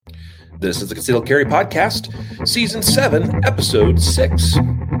This is the Concealed Carry Podcast, Season 7, Episode 6.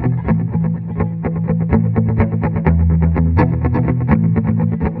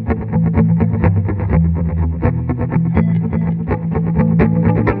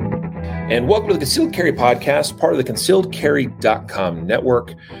 And welcome to the Concealed Carry Podcast, part of the ConcealedCarry.com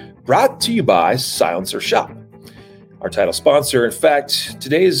network, brought to you by Silencer Shop, our title sponsor. In fact,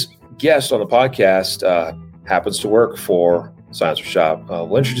 today's guest on the podcast happens to work for Silencer Shop.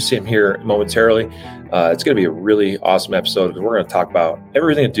 We'll introduce him here momentarily. It's going to be a really awesome episode because we're going to talk about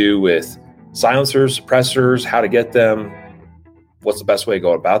everything to do with silencers, suppressors, how to get them, what's the best way to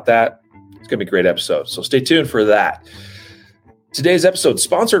go about that. It's going to be a great episode, so stay tuned for that. Today's episode is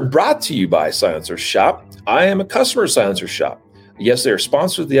sponsored and brought to you by Silencer Shop. I am a customer of Silencer Shop. Yes, they are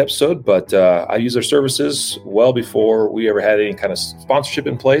sponsored the episode, but I use their services well before we ever had any kind of sponsorship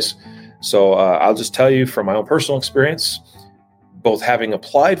in place. So I'll just tell you from my own personal experience, both having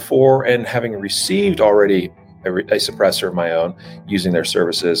applied for and having received already a suppressor of my own using their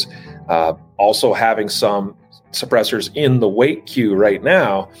services, also having some suppressors in the wait queue right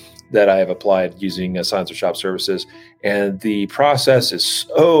now that I have applied using Silencer Shop services. And the process is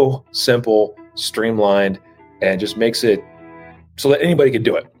so simple, streamlined, and just makes it so that anybody can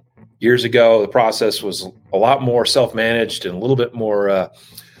do it. Years ago, the process was a lot more self-managed and a little bit more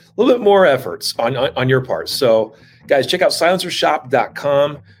efforts on your part. So guys, check out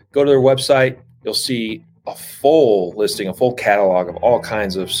silencershop.com. Go to their website. You'll see a full listing, a full catalog of all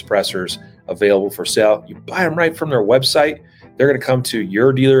kinds of suppressors available for sale. You buy them right from their website. They're going to come to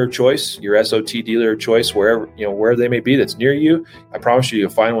your dealer of choice, your SOT dealer of choice, wherever they may be that's near you. I promise you'll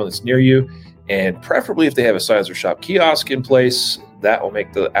find one that's near you. And preferably if they have a Silencer Shop kiosk in place, that will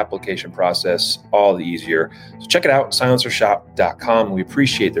make the application process all the easier. So check it out, silencershop.com. We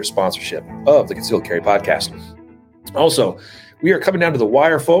appreciate their sponsorship of the Concealed Carry Podcast. Also, we are coming down to the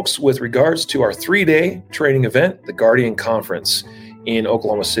wire, folks, with regards to our 3-day training event, the Guardian Conference in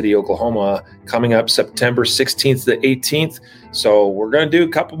Oklahoma City, Oklahoma, coming up September 16th to 18th. So we're going to do a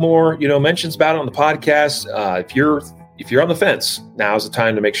couple more, mentions about it on the podcast. If you're on the fence, now's the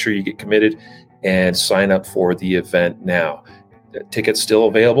time to make sure you get committed and sign up for the event now. Tickets still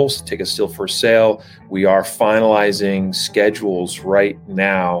available. Tickets still for sale. We are finalizing schedules right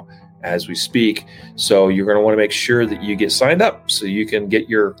now as we speak. So you're going to want to make sure that you get signed up so you can get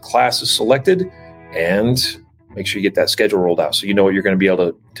your classes selected and make sure you get that schedule rolled out so you know what you're going to be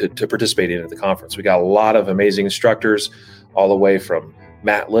able to participate in at the conference. We got a lot of amazing instructors all the way from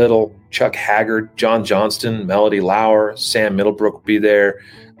Matt Little, Chuck Haggard, John Johnston, Melody Lauer, Sam Middlebrook will be there.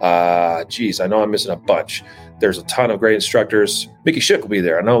 I know I'm missing a bunch. There's a ton of great instructors. Mickey Shook will be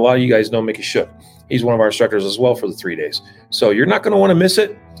there. I know a lot of you guys know Mickey Shook. He's one of our instructors as well for the 3 days. So you're not going to want to miss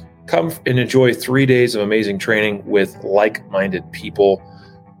it. Come and enjoy 3 days of amazing training with like-minded people.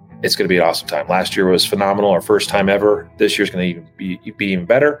 It's going to be an awesome time. Last year was phenomenal, our first time ever. This year's going to be even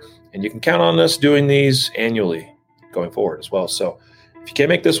better. And you can count on us doing these annually going forward as well. So if you can't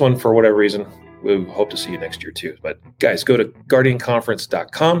make this one for whatever reason, we hope to see you next year too. But guys, go to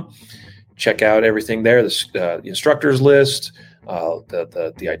guardianconference.com. Check out everything there, the instructors list,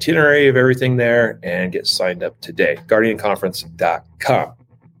 the itinerary of everything there, and get signed up today. guardianconference.com.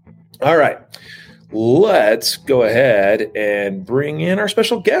 All right. Let's go ahead and bring in our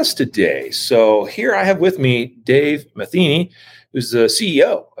special guest today. So here I have with me Dave Matheny, who's the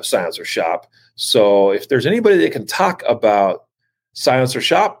CEO of Silencer Shop. So if there's anybody that can talk about Silencer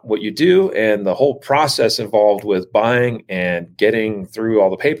Shop, what you do, and the whole process involved with buying and getting through all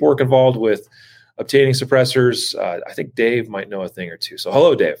the paperwork involved with obtaining suppressors, I think Dave might know a thing or two. So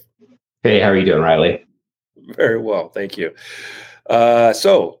hello, Dave. Hey, how are you doing, Riley? Very well, thank you.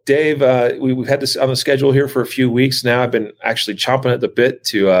 So Dave, we've had this on the schedule here for a few weeks now. I've been actually chomping at the bit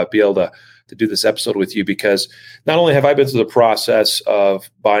to be able to do this episode with you because not only have I been through the process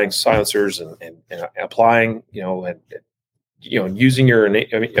of buying silencers and applying, and using your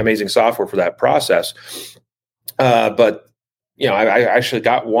amazing software for that process, but I actually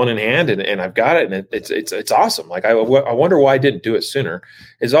got one in hand and I've got it and it's awesome. Like I wonder why I didn't do it sooner.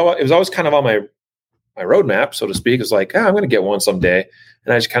 It was always kind of on my roadmap, so to speak. It's like, I'm going to get one someday.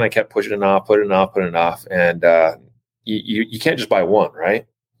 And I just kind of kept pushing it off, putting it off. And you can't just buy one, right?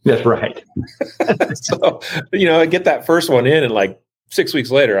 That's right. So, I get that first one in and like 6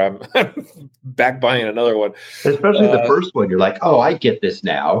 weeks later, I'm back buying another one. Especially the first one. You're like, oh, I get this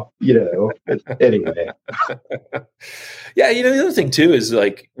now, anyway. Yeah. The other thing too, is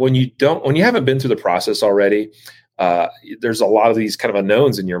like when you haven't been through the process already, there's a lot of these kind of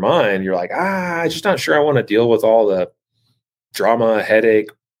unknowns in your mind. You're like, I'm just not sure I want to deal with all the drama, headache,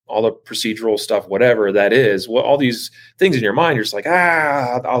 all the procedural stuff, whatever that is, all these things in your mind, you're just like,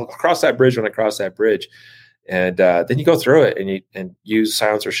 I'll cross that bridge when I cross that bridge. And then you go through it and use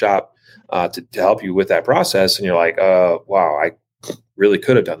Silencer Shop to help you with that process. And you're like, wow, I really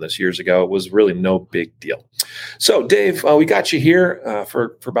could have done this years ago. It was really no big deal. So Dave, we got you here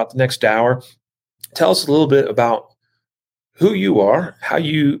for about the next hour. Tell us a little bit about who you are, how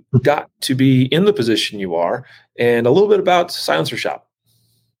you got to be in the position you are, and a little bit about Silencer Shop.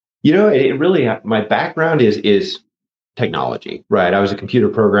 It really, my background is technology, right? I was a computer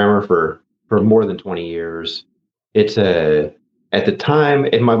programmer for more than 20 years. It's at the time,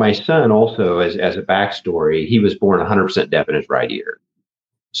 and my son also, as a backstory, he was born 100% deaf in his right ear.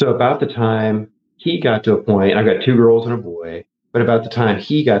 So about the time he got to a point, and I've got 2 girls and a boy, but about the time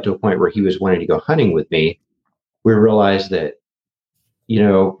he got to a point where he was wanting to go hunting with me, we realized that,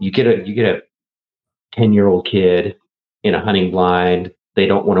 you get a 10-year-old kid in a hunting blind. They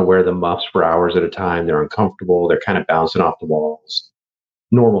don't want to wear the muffs for hours at a time. They're uncomfortable. They're kind of bouncing off the walls,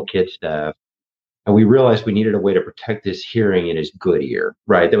 normal kid stuff. And we realized we needed a way to protect his hearing in his good ear,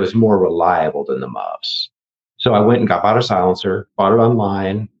 right? That was more reliable than the muffs. So I went and bought a silencer, bought it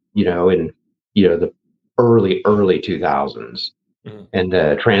online, in, the early 2000s,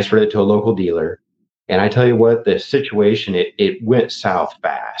 and transferred it to a local dealer. And I tell you what, the situation, it went south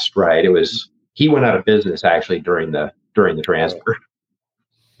fast, right? He went out of business actually during the transfer.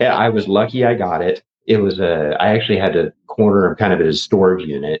 Yeah, I was lucky I got it. It was I actually had to corner him kind of at his storage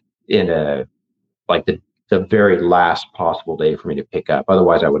unit in the very last possible day for me to pick up.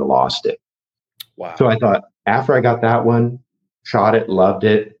 Otherwise I would have lost it. Wow. So I thought after I got that one, shot it, loved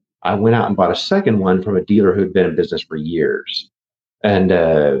it, I went out and bought a second one from a dealer who'd been in business for years. And,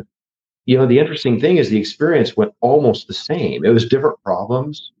 the interesting thing is the experience went almost the same. It was different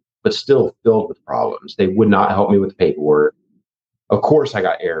problems, but still filled with problems. They would not help me with the paperwork. Of course, I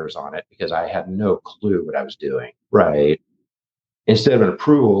got errors on it because I had no clue what I was doing. Right. Instead of an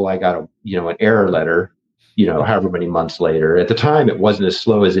approval, I got an error letter, however many months later. At the time, it wasn't as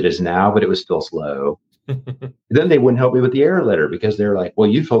slow as it is now, but it was still slow. Then they wouldn't help me with the error letter because they're like, well,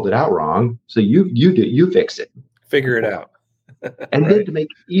 you filled it out wrong. So you fix it. Figure it out. And then to make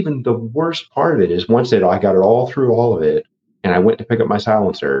even the worst part of it is once I got it all through all of it, and I went to pick up my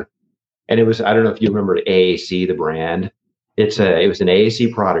silencer, and it was, I don't know if you remember AAC, the brand. It was an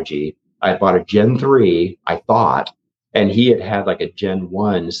AAC Prodigy. I bought a Gen 3, I thought, and he had like a Gen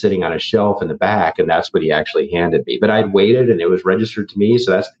 1 sitting on a shelf in the back, and that's what he actually handed me. But I'd waited, and it was registered to me, so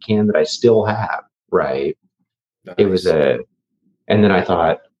that's the can that I still have, right? Nice. It was and then I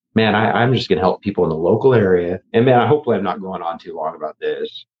thought, man, I'm just going to help people in the local area. And man, hopefully I'm not going on too long about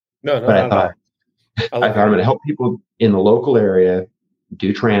this. No, but I thought I'm going to help people in the local area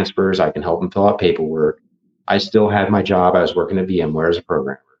do transfers. I can help them fill out paperwork. I still had my job. I was working at VMware as a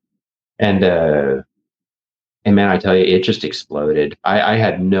programmer. And man, I tell you, it just exploded. I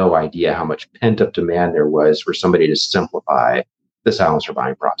had no idea how much pent up demand there was for somebody to simplify the silencer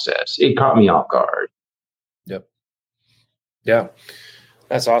buying process. It caught me off guard. Yep. Yeah.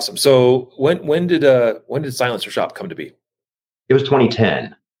 That's awesome. So when did Silencer Shop come to be? It was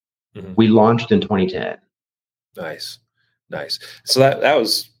 2010. Mm-hmm. We launched in 2010. Nice. So that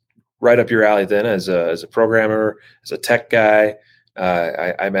was right up your alley then, as a programmer, as a tech guy.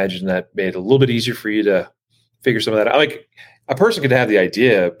 I imagine that made it a little bit easier for you to figure some of that out. Like a person could have the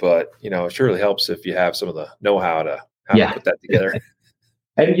idea, but it surely helps if you have some of the know-how to put that together.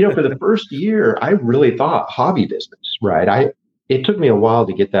 And for the first year, I really thought hobby business, right? It took me a while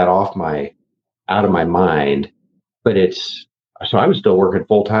to get that out of my mind, but so I was still working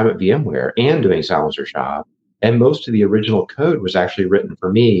full time at VMware and doing Silencer Shop. And most of the original code was actually written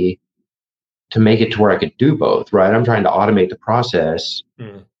for me to make it to where I could do both, right? I'm trying to automate the process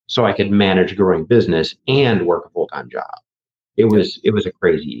so I could manage a growing business and work a full-time job. It was a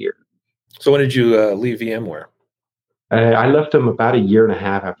crazy year. So when did you leave VMware? I left them about a year and a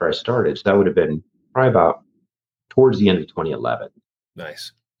half after I started. So that would have been probably about towards the end of 2011.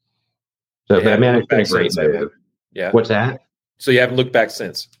 Nice. So, but man, it's been a great move. Yeah. What's that? So you haven't looked back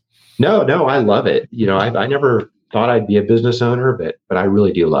since? No, I love it. I never thought I'd be a business owner, but I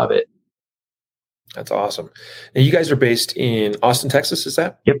really do love it. That's awesome. And you guys are based in Austin, Texas, is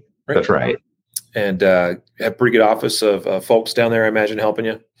that? Yep, right? That's right. And have a pretty good office of folks down there, I imagine, helping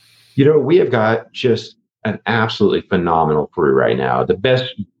you? We have got just an absolutely phenomenal crew right now. The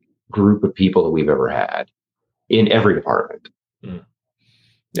best group of people that we've ever had in every department.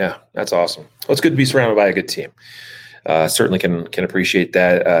 Yeah, that's awesome. Well, it's good to be surrounded by a good team. Certainly can appreciate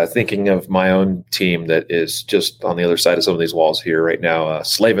that. Thinking of my own team that is just on the other side of some of these walls here right now,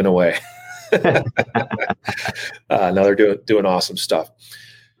 slaving away. No, they're doing awesome stuff.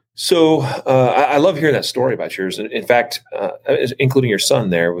 So I love hearing that story about yours. And in fact, including your son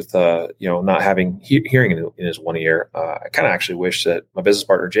there with, not having hearing in his one ear. I kind of actually wish that my business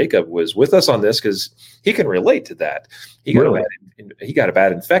partner, Jacob, was with us on this because he can relate to that. He got a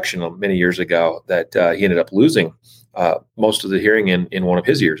bad infection many years ago that he ended up losing most of the hearing in one of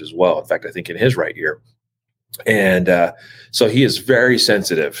his ears as well. In fact, I think in his right ear. And so he is very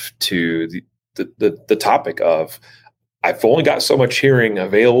sensitive to the topic of, I've only got so much hearing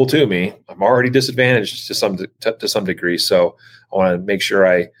available to me. I'm already disadvantaged to some degree. So I want to make sure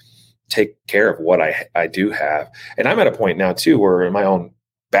I take care of what I do have. And I'm at a point now too, where in my own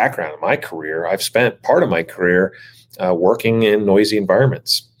background, in my career, I've spent part of my career working in noisy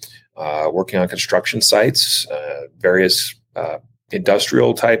environments, working on construction sites, various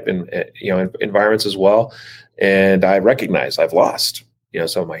industrial type environments as well. And I recognize I've lost,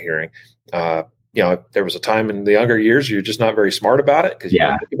 some of my hearing. There was a time in the younger years you're just not very smart about it because you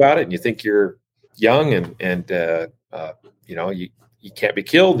don't think about it and you think you're young and you can't be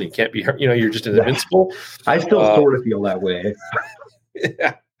killed and you can't be hurt. You're just invincible. I still sort of feel that way,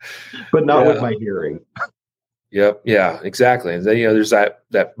 but not with my hearing. Yep. Yeah, exactly. And then, there's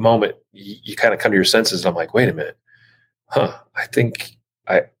that moment you kind of come to your senses and I'm like, wait a minute. I think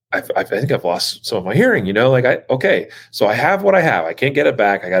I've lost some of my hearing, so I have what I have. I can't get it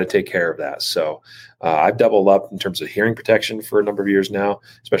back. I got to take care of that. So I've doubled up in terms of hearing protection for a number of years now,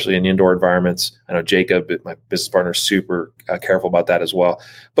 especially in indoor environments. I know Jacob, my business partner, is super careful about that as well.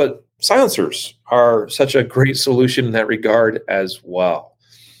 But silencers are such a great solution in that regard as well.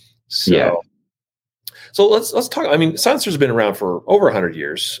 So let's talk. I mean, silencers have been around for over 100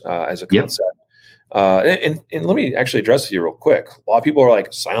 years as a concept. And let me actually address you real quick. A lot of people are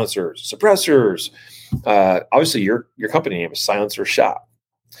like silencers, suppressors. Obviously, your company name is Silencer Shop,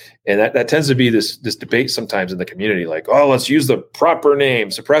 and that tends to be this debate sometimes in the community. Like, oh, let's use the proper name,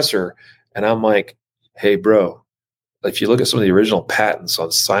 suppressor. And I'm like, hey, bro, if you look at some of the original patents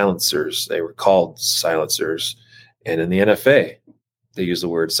on silencers, they were called silencers, and in the NFA, they use the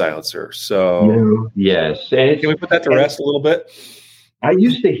word silencer. So yes, can we put that to rest a little bit? I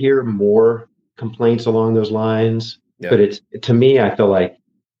used to hear more complaints along those lines, but to me, I feel like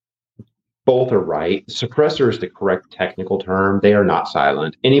both are right. Suppressor is the correct technical term. They are not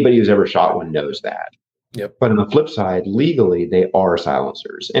silent. Anybody who's ever shot one knows that. Yep. But on the flip side, legally, they are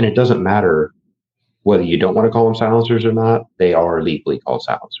silencers. And it doesn't matter whether you don't want to call them silencers or not. They are legally called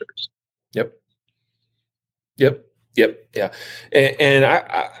silencers. Yep. Yeah. And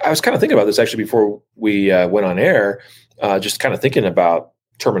I was kind of thinking about this actually before we went on air, just kind of thinking about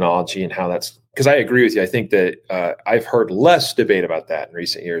terminology and how that's, because I agree with you. I think that I've heard less debate about that in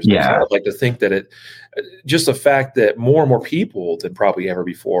recent years. Yeah. I'd like to think that just the fact that more and more people than probably ever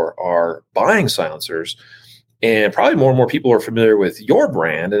before are buying silencers, and probably more and more people are familiar with your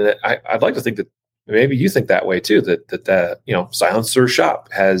brand. And I'd like to think that maybe you think that way too, that Silencer Shop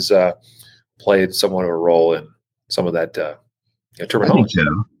has played somewhat of a role in some of that terminology. I think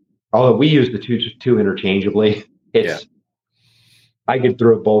so. Although we use the two interchangeably, I could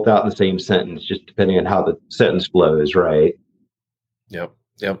throw both out in the same sentence, just depending on how the sentence flows, right? Yep.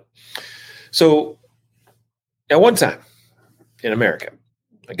 So at one time in America,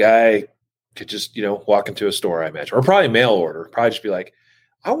 a guy could just, walk into a store, I imagine, or probably mail order, probably just be like,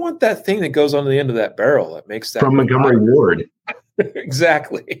 I want that thing that goes on the end of that barrel that makes that. From Montgomery Ward.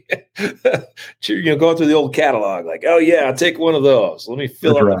 Exactly. Going through the old catalog, like, oh yeah, I'll take one of those. Let me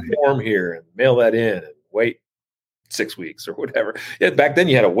fill out the form here and mail that in and wait 6 weeks or whatever. Yeah, back then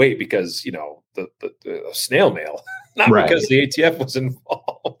you had to wait because the snail mail, not because the ATF was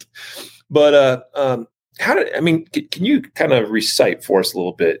involved. But can you kind of recite for us a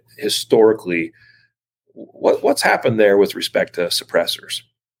little bit historically what's happened there with respect to suppressors?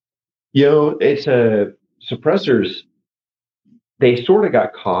 It's suppressors. They sort of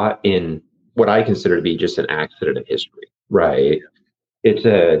got caught in what I consider to be just an accident of history, right?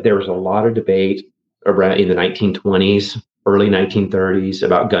 There was a lot of debate around in the 1920s, early 1930s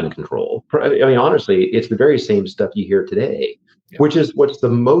about gun control. I mean, honestly, it's the very same stuff you hear today, which is what's the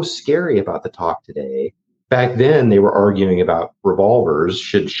most scary about the talk today. Back then, they were arguing about revolvers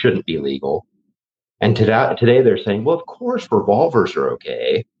shouldn't be legal. And today they're saying, well, of course, revolvers are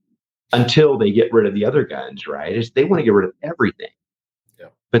okay until they get rid of the other guns, right? They want to get rid of everything. Yeah.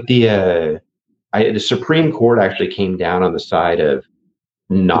 But the Supreme Court actually came down on the side of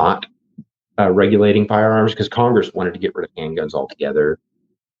not regulating firearms because Congress wanted to get rid of handguns altogether.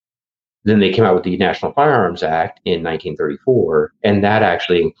 Then they came out with the National Firearms Act in 1934, and that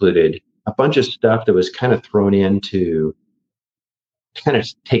actually included a bunch of stuff that was kind of thrown in to kind of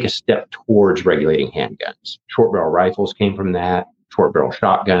take a step towards regulating handguns. Short barrel rifles came from that. short barrel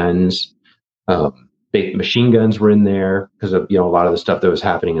shotguns. Big machine guns were in there because of, a lot of the stuff that was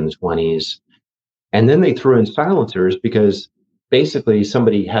happening in the 20s. And then they threw in silencers because basically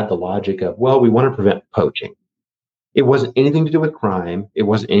somebody had the logic of, well, we want to prevent poaching. It wasn't anything to do with crime. It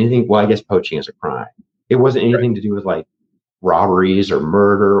wasn't anything. Well, I guess poaching is a crime. It wasn't anything to do with like robberies or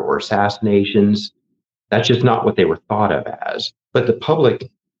murder or assassinations. That's just not what they were thought of as. But the public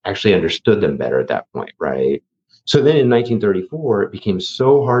actually understood them better at that point, right? So then in 1934, it became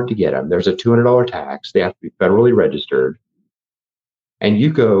so hard to get them. There's a $200 tax. They have to be federally registered. And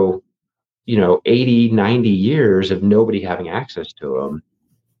you go, 80, 90 years of nobody having access to them.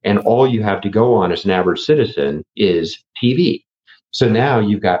 And all you have to go on as an average citizen is TV. So now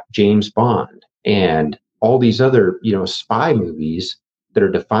you've got James Bond and all these other, spy movies that are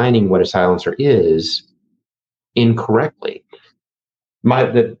defining what a silencer is incorrectly.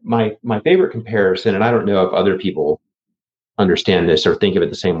 My favorite comparison, and I don't know if other people understand this or think of it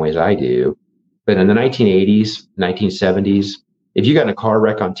the same way as I do, but in the 1980s, 1970s, if you got in a car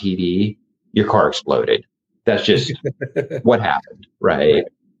wreck on TV, your car exploded. That's just what happened, right?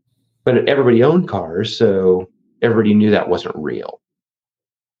 But everybody owned cars, so everybody knew that wasn't real.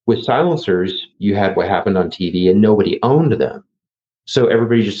 With silencers, you had what happened on TV and nobody owned them. So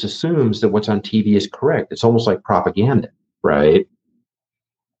everybody just assumes that what's on TV is correct. It's almost like propaganda, right?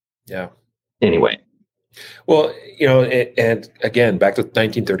 Yeah. Anyway. Well, and again, back to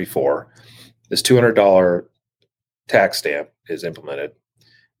 1934, this $200 tax stamp is implemented.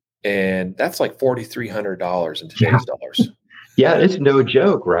 And that's like $4,300 in today's dollars. Yeah, it's no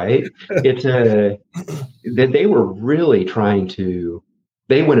joke, right? It's they were really trying to.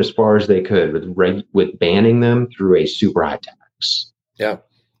 They went as far as they could with banning them through a super high tax. Yeah,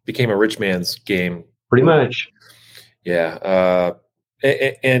 became a rich man's game. Pretty much. Yeah,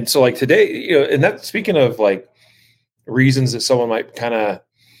 and so like today, and that speaking of like reasons that someone might kind of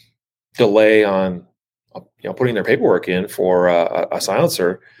delay on, putting their paperwork in for a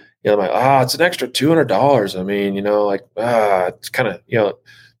silencer. I'm like, it's an extra $200. I mean, it's kind of,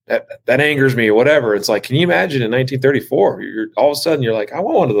 that angers me or whatever. It's like, can you imagine in 1934, all of a sudden you're like, I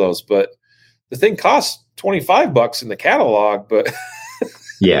want one of those, but the thing costs $25 in the catalog, but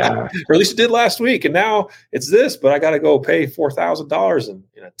yeah, or at least it did last week. And now it's this, but I got to go pay $4,000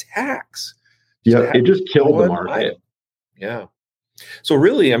 in a tax. Yeah. It just killed the market. Item. Yeah. So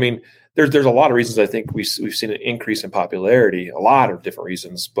really, I mean, there's a lot of reasons I think we've seen an increase in popularity, a lot of different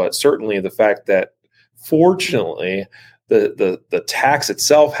reasons, but certainly the fact that fortunately the tax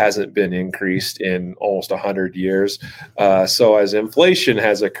itself hasn't been increased in almost 100 years. So as inflation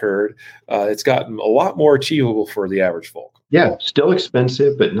has occurred, it's gotten a lot more achievable for the average folk. Yeah, still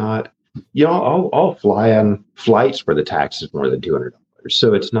expensive, but not, I'll fly on flights where the tax is more than $200.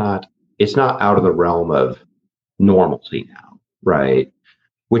 So it's not out of the realm of normalcy now, right?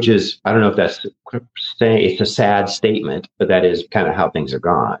 Which is, I don't know if that's saying it's a sad statement, but that is kind of how things have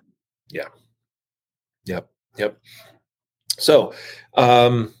gone. Yeah. Yep. So,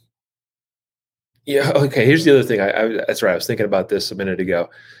 okay. Here's the other thing. That's right. I was thinking about this a minute ago.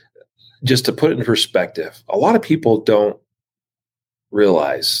 Just to put it in perspective, a lot of people don't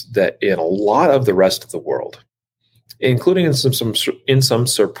realize that in a lot of the rest of the world, including in some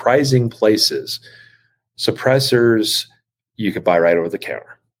surprising places, suppressors you could buy right over the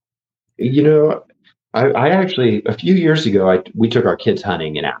counter. I actually, a few years ago, we took our kids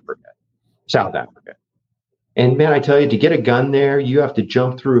hunting in Africa, South Africa. And man, I tell you, to get a gun there, you have to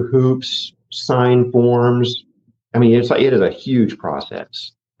jump through hoops, sign forms. I mean, it is a huge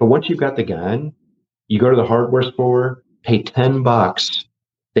process. But once you've got the gun, you go to the hardware store, pay $10.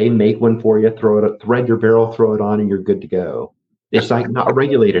 They make one for you, thread your barrel, throw it on, and you're good to go. It's like not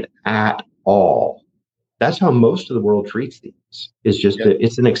regulated at all. That's how most of the world treats these. It's just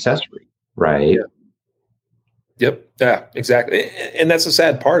it's an accessory, right? Yeah. Yep. Yeah, exactly. And that's the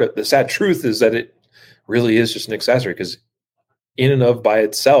sad part of it. The sad truth is that it really is just an accessory because in and of by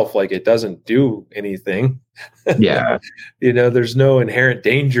itself, like it doesn't do anything. Yeah. There's no inherent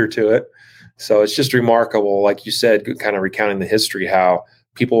danger to it. So it's just remarkable, like you said, kind of recounting the history, how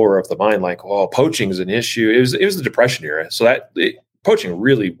people were of the mind like, well, poaching is an issue. It was the Depression era. So poaching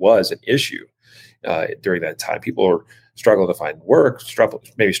really was an issue during that time. People were struggling to find work,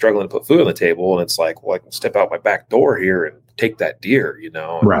 maybe struggling to put food on the table. And it's like, well, I can step out my back door here and take that deer,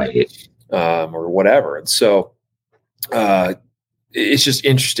 right. Or whatever. And so it's just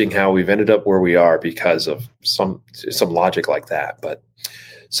interesting how we've ended up where we are because of some logic like that. But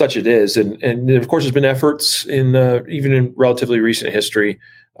such it is. And of course, there's been efforts even in relatively recent history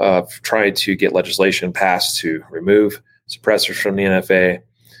of trying to get legislation passed to remove suppressors from the NFA,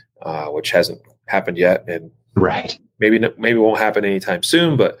 which hasn't happened yet. And right. maybe it won't happen anytime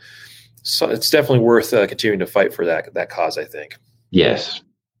soon, but so it's definitely worth continuing to fight for that cause, I think. Yes.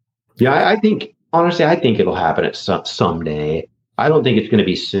 Yeah, I think, honestly, I think it'll happen at someday. I don't think it's going to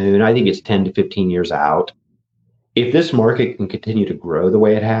be soon. I think it's 10 to 15 years out. If this market can continue to grow the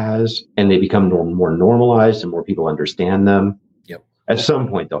way it has and they become more normalized and more people understand them, yep, at some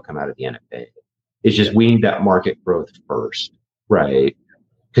point they'll come out of the NFA. It's just we need that market growth first, right?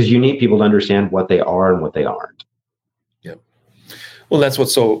 Because you need people to understand what they are and what they aren't. Yeah. Well, that's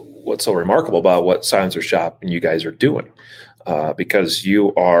what's so remarkable about what Silencer Shop and you guys are doing, because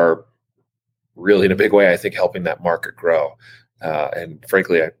you are really in a big way, I think, helping that market grow. And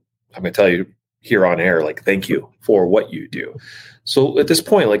frankly, I'm going to tell you here on air, like, thank you for what you do. So at this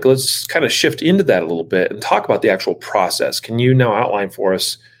point, like, let's kind of shift into that a little bit and talk about the actual process. Can you now outline for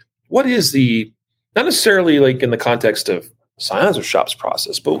us what is not necessarily like in the context of Silencer Shop's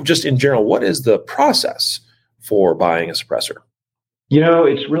process, but just in general, what is the process for buying a suppressor?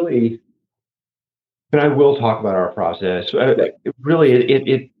 It's really, and I will talk about our process. Right.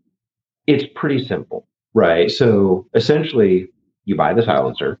 It's pretty simple, right? So essentially, you buy the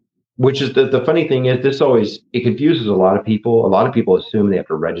silencer, which is the funny thing is it confuses a lot of people. A lot of people assume they have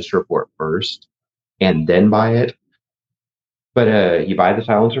to register for it first and then buy it. But you buy the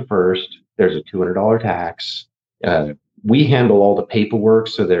silencer first. There's a $200 tax. We handle all the paperwork.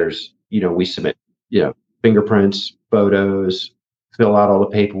 So we submit, fingerprints, photos, fill out all the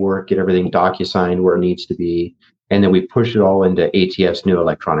paperwork, get everything DocuSigned where it needs to be. And then we push it all into ATF's new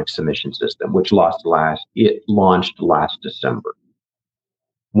electronic submission system, which launched last December.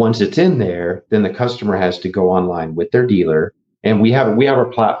 Once it's in there, then the customer has to go online with their dealer. And we have a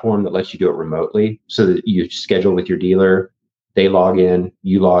platform that lets you do it remotely so that you schedule with your dealer. They log in,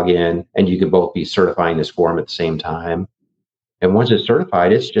 you log in, and you can both be certifying this form at the same time. And once it's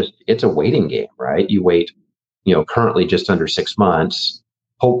certified, it's a waiting game, right? You wait, currently just under 6 months.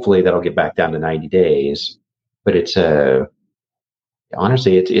 Hopefully that'll get back down to 90 days. But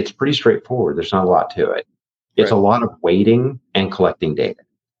honestly, it's pretty straightforward. There's not a lot to it. It's a lot of waiting and collecting data.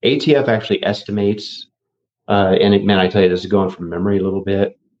 ATF actually estimates, I tell you, this is going from memory a little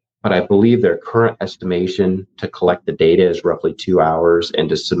bit, but I believe their current estimation to collect the data is roughly 2 hours, and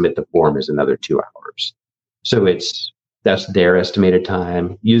to submit the form is another 2 hours. So that's their estimated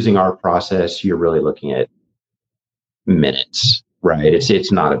time. Using our process, you're really looking at minutes, right?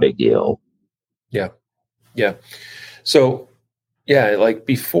 It's not a big deal. Yeah. Yeah. So, yeah, like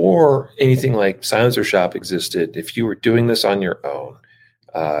before anything like Silencer Shop existed, if you were doing this on your own,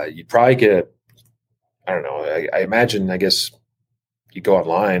 you'd probably get, I don't know, I imagine, I guess you go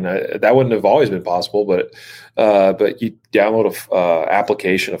online. That wouldn't have always been possible, but you download a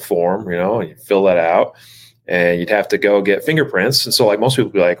application, a form, and you fill that out, and you'd have to go get fingerprints. And so, like, most people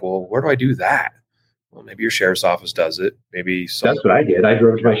would be like, well, where do I do that? Well, maybe your sheriff's office does it. Maybe that's what I did. I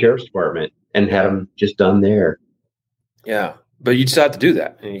drove to my sheriff's department and had them just done there. Yeah, but you just have to do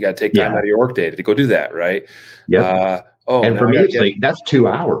that, and you got to take time out of your workday to go do that, right? Yeah. And for me, it's like that's 2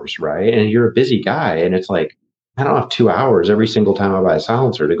 hours, right? And you're a busy guy, and it's like I don't have 2 hours every single time I buy a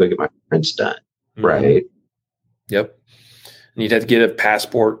silencer to go get my prints done, right? Yep. And you'd have to get a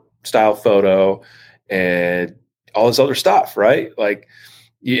passport style photo and all this other stuff, right? Like.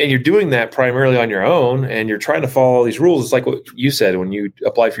 And you're doing that primarily on your own, and you're trying to follow all these rules. It's like what you said when you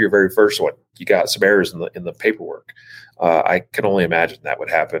apply for your very first one. You got some errors in the paperwork. I can only imagine that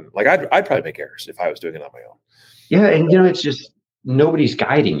would happen. Like I'd probably make errors if I was doing it on my own. Yeah, and it's just nobody's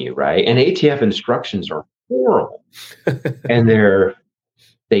guiding you, right? And ATF instructions are horrible, and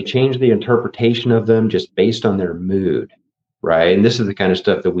they change the interpretation of them just based on their mood, right? And this is the kind of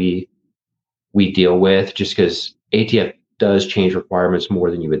stuff that we deal with, just because ATF does change requirements more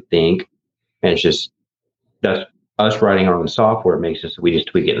than you would think, and that's us writing our own software makes us, we just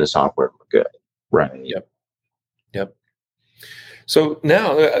tweak it in the software, we're good, right? Yep. So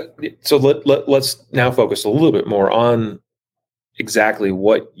now, let's now focus a little bit more on exactly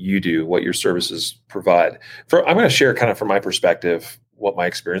what you do, what your services provide. I'm going to share kind of from my perspective what my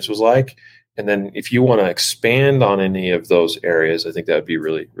experience was like, and then if you want to expand on any of those areas, I think that would be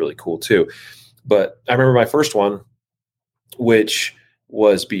really, really cool too. But I remember my first one, which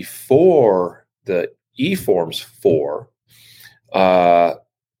was before the eForms 4.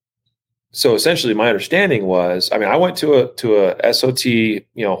 So essentially my understanding was, I went to a SOT,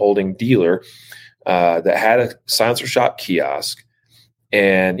 holding dealer, that had a Silencer Shop kiosk,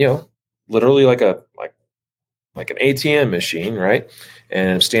 and, literally like an ATM machine, right? And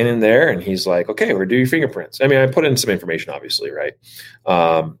I'm standing there, and he's like, okay, we're doing your fingerprints. I put in some information, obviously, right?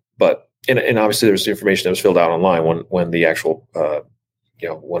 But And obviously there was information that was filled out online when the actual,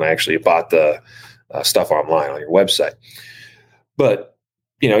 when I actually bought the stuff online on your website. But,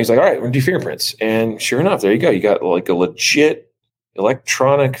 he's like, all right, we're going to do fingerprints. And sure enough, there you go. You got like a legit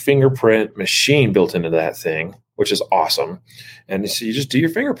electronic fingerprint machine built into that thing, which is awesome. And so you just do your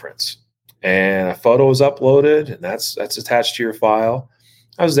fingerprints. And a photo is uploaded, and that's attached to your file.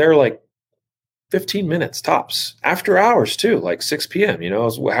 I was there like 15 minutes tops, after hours too, like 6 p.m.,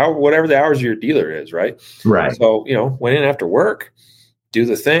 whatever the hours your dealer is, right? Right. So, went in after work, do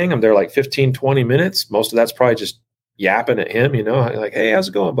the thing. I'm there like 15, 20 minutes. Most of that's probably just yapping at him, like, hey, how's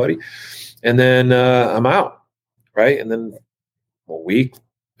it going, buddy? And then I'm out, right? And then a week,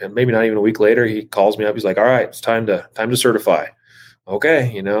 and maybe not even a week later, he calls me up. He's like, all right, it's time to certify.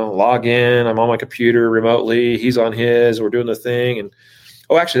 Okay, log in. I'm on my computer remotely. He's on his. We're doing the thing. And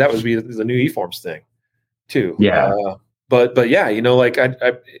actually, that was the new eForms thing too. Yeah. But yeah, like I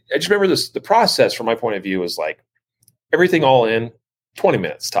just remember this. The process from my point of view was like everything all in 20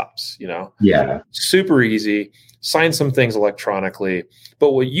 minutes tops. Yeah. Super easy. Sign some things electronically.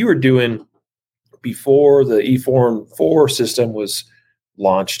 But what you were doing before the eForm 4 system was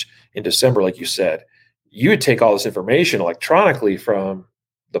launched in December, like you said, you would take all this information electronically from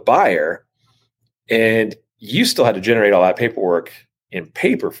the buyer, and you still had to generate all that paperwork in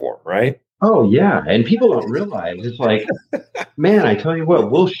paper form, right? Oh, yeah. And people don't realize, it's like, man, I tell you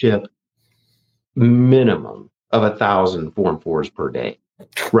what, we'll ship minimum of 1,000 Form 4s per day,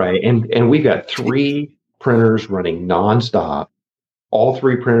 right? And we've got 3 printers running nonstop. All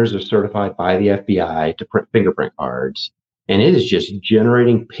 3 printers are certified by the FBI to print fingerprint cards. And it is just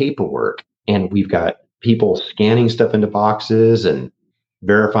generating paperwork. And we've got people scanning stuff into boxes and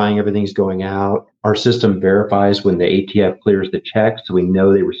verifying everything's going out. Our system verifies when the ATF clears the check, so we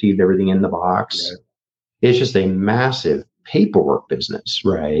know they received everything in the box. Right. It's just a massive paperwork business,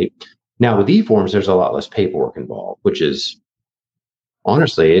 right? Now with eForms, there's a lot less paperwork involved, which is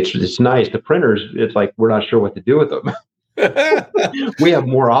honestly, it's nice. The printers, it's like we're not sure what to do with them. We have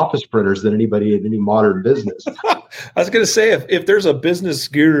more office printers than anybody in any modern business. I was going to say, if there's a business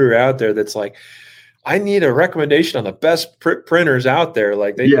guru out there that's like, I need a recommendation on the best printers out there,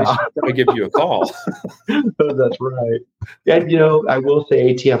 like they should probably give you a call. That's right. And, I will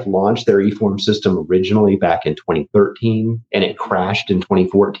say ATF launched their eForm system originally back in 2013, and it crashed in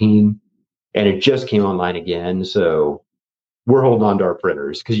 2014, and it just came online again. So we're holding on to our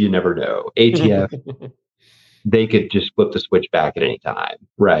printers because you never know. ATF, they could just flip the switch back at any time.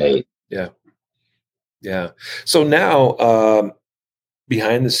 Right. Yeah. Yeah. So now,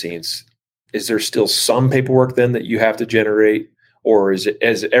 behind the scenes, is there still some paperwork then that you have to generate, or is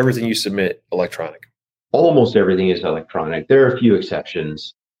everything you submit electronic? Almost everything is electronic. There are a few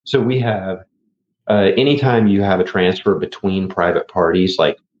exceptions. So we have, anytime you have a transfer between private parties,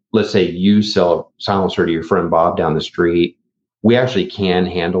 like let's say you sell a silencer to your friend Bob down the street, we actually can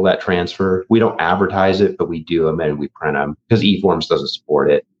handle that transfer. We don't advertise it, but we do them and we print them because eForms doesn't support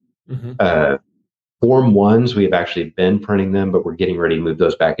it. Mm-hmm. Form 1s, we have actually been printing them, but we're getting ready to move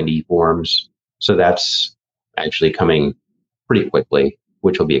those back into eForms. So that's actually coming pretty quickly,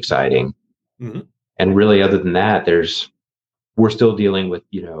 which will be exciting. Mm-hmm. And really, other than that, we're still dealing with,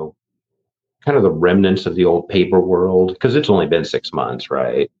 kind of the remnants of the old paper world, because it's only been 6 months,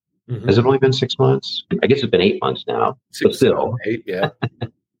 right? Mm-hmm. Has it only been 6 months? I guess it's been 8 months now, but still. 8, yeah.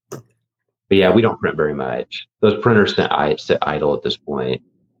 But yeah, we don't print very much. Those printers sit idle at this point.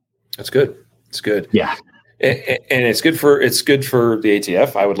 That's good. It's good. Yeah. And it's good for the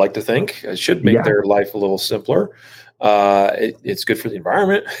ATF, I would like to think. It should make their life a little simpler. It's good for the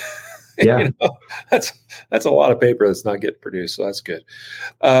environment. Yeah. That's a lot of paper that's not getting produced. So that's good.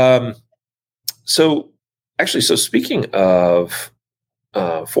 So speaking of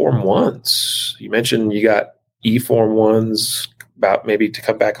Form 1s, you mentioned you got eForm 1s about maybe to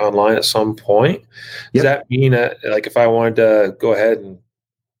come back online at some point. Does that mean like if I wanted to go ahead and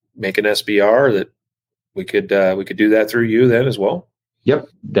make an SBR that we could do that through you then as well? Yep,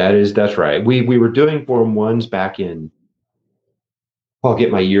 that's right. We were doing Form 1s back in, I'll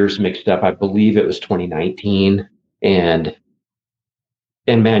get my years mixed up. I believe it was 2019. And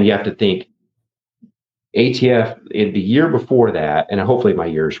man, you have to think ATF in the year before that, and hopefully my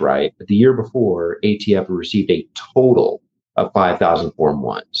year's right, but the year before ATF received a total of 5,000 Form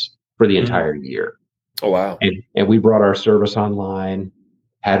 1s for the entire year. Oh, wow. And we brought our service online,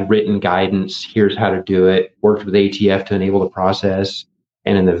 had written guidance, here's how to do it, worked with ATF to enable the process.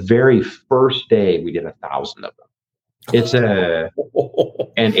 And in the very first day, we did 1,000 of them.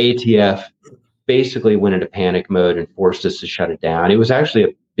 And ATF basically went into panic mode and forced us to shut it down. It was actually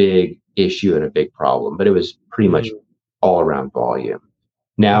a big issue and a big problem, but it was pretty much all around volume.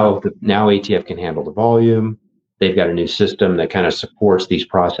 Now ATF can handle the volume. they've got a new system that kind of supports these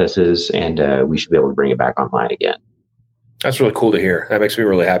processes, and we should be able to bring it back online again. That's really cool to hear. That makes me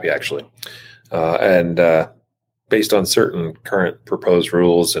really happy, actually. And based on certain current proposed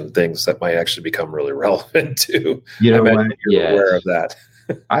rules and things that might actually become really relevant too. You know I bet what? you're Yes. aware of that.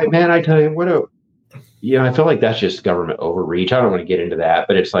 I tell you, I feel like that's just government overreach. I don't want to get into that,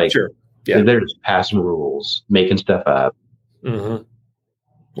 but it's like, Sure. Yeah. they're just passing rules, making stuff up. Mm-hmm.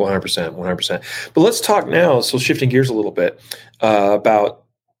 100%. But let's talk now. So shifting gears a little bit about,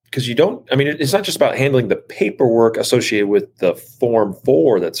 because it's not just about handling the paperwork associated with the Form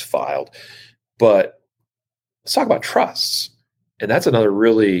 4 that's filed, but let's talk about trusts. And that's another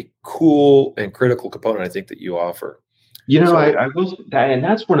really cool and critical component I think that you offer. I will, and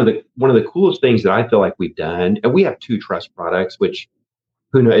that's one of the coolest things that I feel like we've done. And we have 2 trust products, which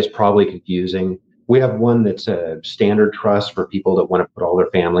who knows is probably confusing. We have one that's a standard trust for people that want to put all their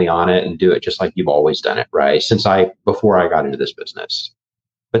family on it and do it just like you've always done it, right? Before I got into this business.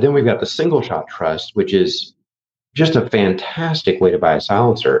 But then we've got the single shot trust, which is just a fantastic way to buy a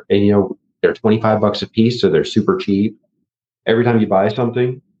silencer. And they're $25 a piece, so they're super cheap. Every time you buy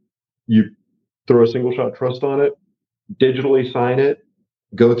something, you throw a single shot trust on it, digitally sign it,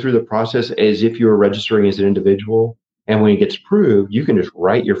 go through the process as if you were registering as an individual. And when it gets approved, you can just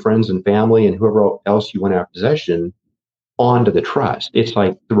write your friends and family and whoever else you want to have possession onto the trust. It's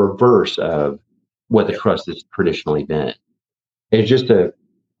like the reverse of what the trust has traditionally been. It's just to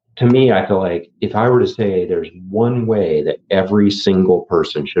me, I feel like if I were to say there's one way that every single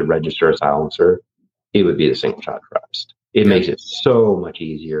person should register a silencer, it would be the single shot trust. It makes it so much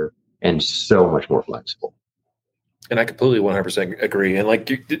easier and so much more flexible. And I completely 100% agree. And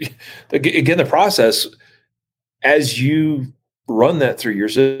again, the process, as you run that through your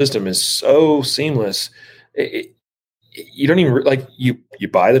system, is so seamless. You don't even you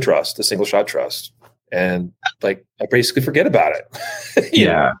buy the trust, the single shot trust, and I basically forget about it.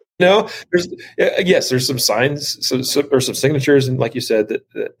 Yeah. There's some signs, or some signatures, and like you said,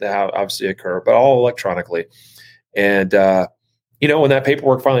 that obviously occur, but all electronically. And when that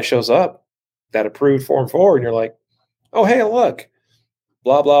paperwork finally shows up, that approved Form 4, and you're like, oh, hey, look,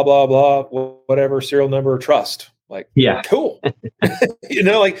 blah, blah, blah, blah, whatever serial number trust. Cool.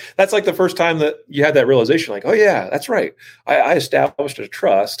 That's like the first time that you had that realization, like, oh yeah, that's right. I established a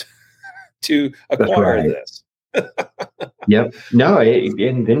trust to acquire this. Yep. No,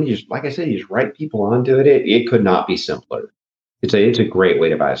 and then you just, like I said, you just write people onto it. It could not be simpler. It's a great way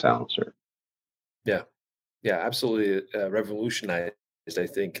to buy a silencer. Yeah. Yeah, absolutely. Revolutionized, I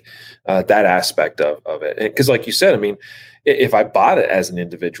think, that aspect of it. Because like you said, if I bought it as an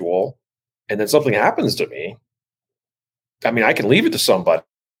individual and then something happens to me, I can leave it to somebody,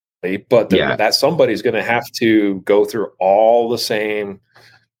 but that somebody is going to have to go through all the same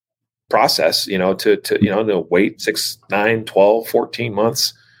process, to wait 6, 9, 12, 14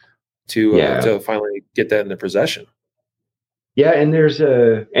 months to finally get that in their possession. Yeah, and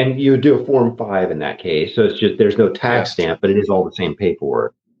and you would do a Form 5 in that case. So it's just, there's no tax stamp, but it is all the same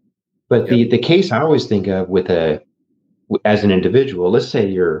paperwork. But the case I always think of as an individual, let's say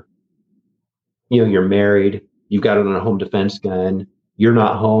you're married, you've got it on a home defense gun, you're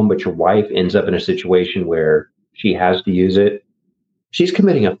not home, but your wife ends up in a situation where she has to use it. She's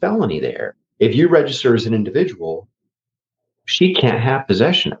committing a felony there. If you register as an individual, she can't have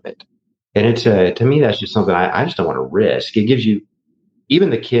possession of it. And it's to me, that's just something I just don't want to risk. It gives you, even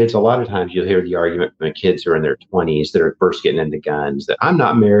the kids, a lot of times you'll hear the argument from the kids who are in their 20s that are first getting into guns, that I'm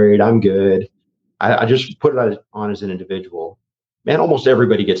not married, I'm good. I just put it on as an individual. Man, almost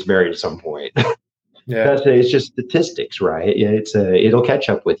everybody gets married at some point. Yeah, it's just statistics, right? It'll catch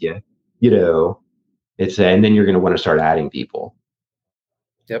up with you, and then you're going to want to start adding people.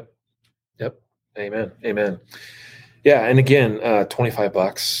 Yep. Amen. Yeah. And again,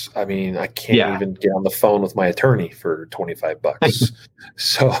 $25. I can't even get on the phone with my attorney for $25.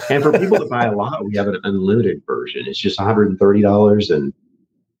 So, and for people that buy a lot, we have an unlimited version. It's just $130. And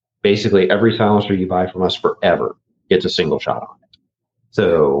basically every silencer you buy from us forever gets a single shot on it.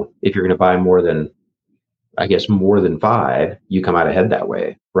 So if you're going to buy more than 5, you come out ahead that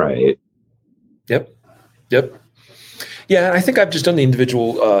way. Right. Yep. Yeah, I think I've just done the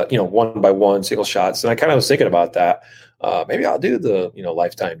individual, one by one single shots, and I kind of was thinking about that. Maybe I'll do the,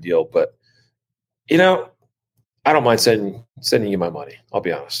 lifetime deal, but I don't mind sending you my money. I'll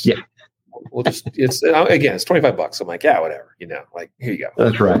be honest. Yeah, we'll just it's $25. I'm like, yeah, whatever. Here you go.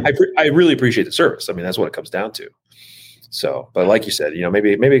 That's right. I really appreciate the service. That's what it comes down to. So, but like you said,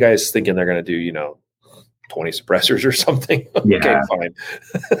 maybe a guy's thinking they're going to do 20 suppressors or something. Yeah. Okay, fine.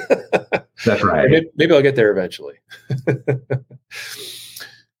 That's right. Maybe I'll get there eventually.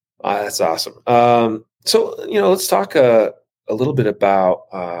 That's awesome. So, let's talk a little bit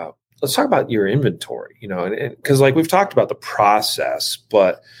about let's talk about your inventory. And because like we've talked about the process,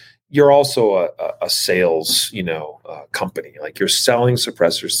 but you're also a sales, company. Like you're selling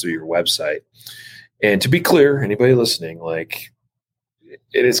suppressors through your website. And to be clear, anybody listening, like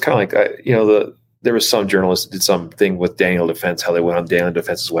it is kind of like there was some journalist that did something with Daniel Defense, how they went on Daniel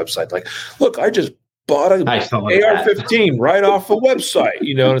Defense's website, like, look, I just bought an AR-15 right off a website,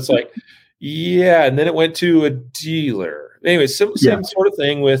 and it's like, yeah, and then it went to a dealer. Anyway, same sort of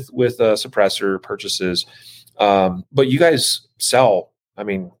thing with suppressor purchases, but you guys sell, I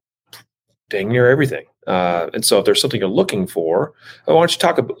mean, dang near everything. And so if there's something you're looking for, why don't you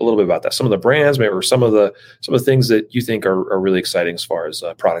talk a little bit about that? Some of the brands, maybe, or some of the things that you think are really exciting as far as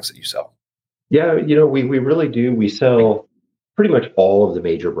products that you sell. Yeah, we really do. We sell pretty much all of the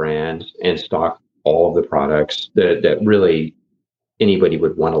major brands and stock all of the products that really anybody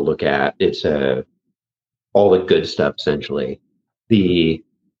would want to look at. It's all the good stuff, essentially. We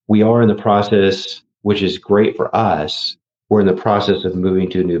are in the process, which is great for us. We're in the process of moving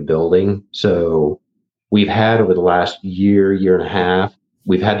to a new building. So we've had over the last year and a half,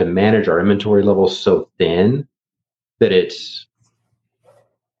 we've had to manage our inventory levels so thin that it's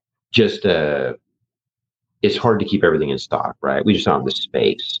just it's hard to keep everything in stock, right? We just don't have the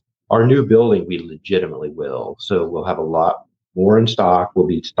space. Our new building, we legitimately will. So we'll have a lot more in stock. We'll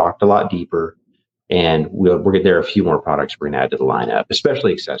be stocked a lot deeper. And there are a few more products we're going to add to the lineup,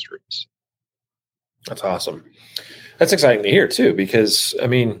 especially accessories. That's awesome. That's exciting to hear too, because I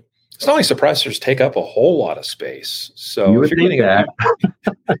mean, it's not like suppressors take up a whole lot of space. So if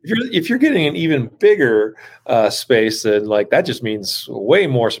you're getting an even bigger space, then like that just means way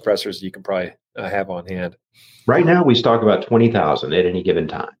more suppressors you can probably have on hand. Right now, we stock about 20,000 at any given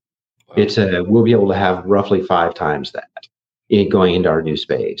time. Wow. It's we'll be able to have roughly 5 times that going into our new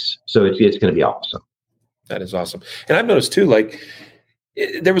space. So it's going to be awesome. That is awesome. And I've noticed too, like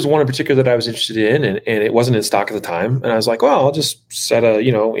there was one in particular that I was interested in, and it wasn't in stock at the time. And I was like, well, I'll just set a,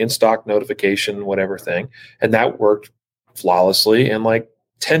 in stock notification, whatever thing. And that worked flawlessly. And like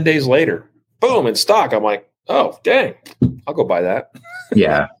 10 days later, boom, in stock. I'm like, oh, dang, I'll go buy that.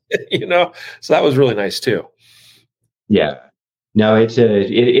 Yeah. So that was really nice too. Yeah. No, it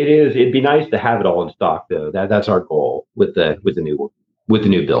is. It'd be nice to have it all in stock though. That's our goal with the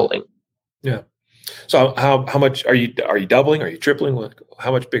new building. Yeah. So how much are you doubling? Are you tripling?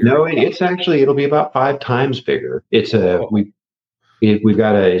 How much bigger? No, it'll be about 5 times bigger. It's we've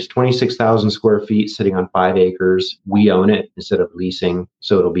got it's 26,000 square feet sitting on 5 acres. We own it instead of leasing.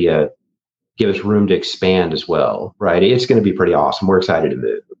 So it'll be give us room to expand as well. Right. It's going to be pretty awesome. We're excited to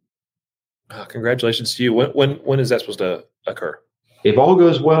move. Congratulations to you. When is that supposed to occur? If all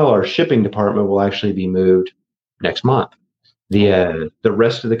goes well, our shipping department will actually be moved next month. The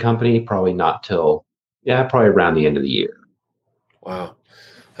rest of the company probably not till probably around the end of the year. Wow,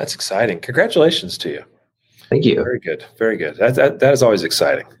 that's exciting! Congratulations to you. Thank you. Very good, very good. That is always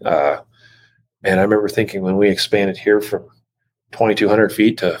exciting. Man, I remember thinking when we expanded here from 2,200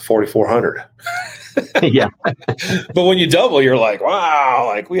 feet to 4,400. Yeah. But when you double, you're like, wow,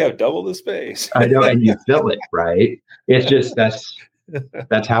 like we have double the space. I know, and you feel it, right? It's just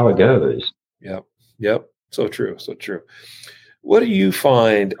that's how it goes. Yep. So true. What do you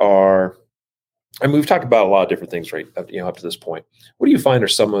find are, I mean, we've talked about a lot of different things, right? Up to this point. What do you find are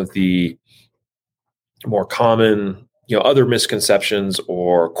some of the more common, other misconceptions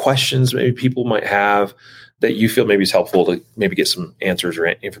or questions maybe people might have that you feel maybe is helpful to maybe get some answers or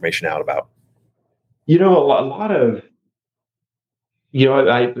information out about? A lot of,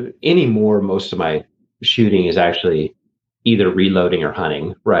 anymore, most of my shooting is actually either reloading or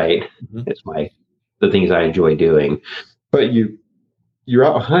hunting, right? Mm-hmm. It's the things I enjoy doing. But you're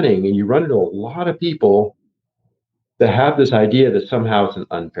out hunting and you run into a lot of people that have this idea that somehow it's an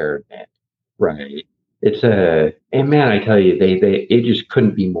unfair advantage, right? It's and man, I tell you, it just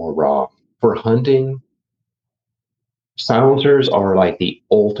couldn't be more wrong. For hunting, silencers are like the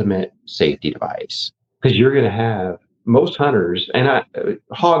ultimate safety device because you're going to have most hunters, and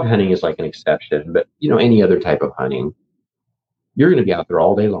hog hunting is like an exception, but any other type of hunting, you're going to be out there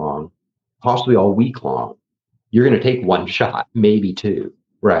all day long, possibly all week long. You're going to take 1 shot, maybe 2,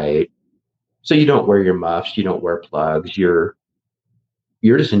 right? So you don't wear your muffs, you don't wear plugs, you're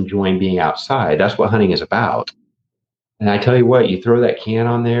just enjoying being outside. That's what hunting is about. And I tell you what, you throw that can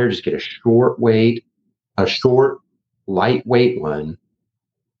on there, just get a short, lightweight one.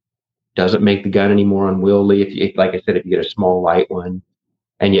 Doesn't make the gun any more unwieldy. Like I said, if you get a small, light one,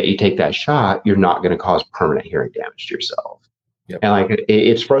 and yet you take that shot, you're not going to cause permanent hearing damage to yourself. Yep. And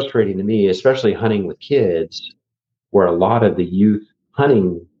it's frustrating to me, especially hunting with kids, where a lot of the youth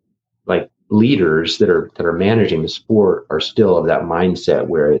hunting, like leaders that are managing the sport are still of that mindset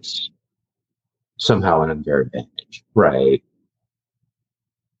where it's somehow an unfair advantage, right?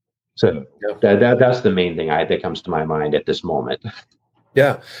 So that's the main thing that comes to my mind at this moment.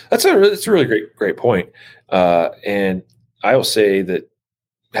 Yeah, that's a really great point. And I will say that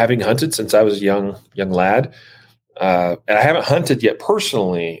having hunted since I was a young lad, and I haven't hunted yet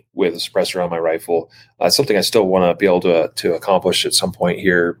personally with a suppressor on my rifle. Something I still want to be able to accomplish at some point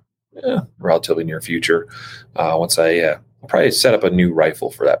here, relatively near future. Once I probably set up a new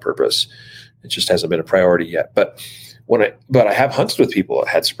rifle for that purpose. It just hasn't been a priority yet. But I have hunted with people that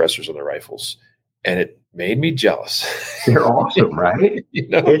had suppressors on their rifles, and it made me jealous. They're awesome, right?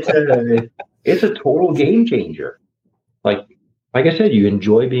 It's a total game changer. Like I said, you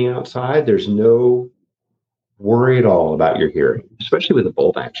enjoy being outside. There's no worry at all about your hearing, especially with a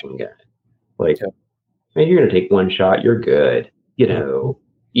bolt action gun. Man, you're going to take one shot, you're good.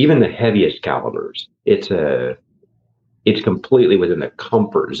 Even the heaviest calibers, it's completely within the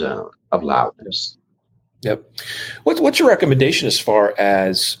comfort zone of loudness. Yep. What's your recommendation as far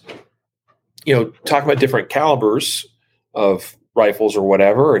as, talking about different calibers of rifles or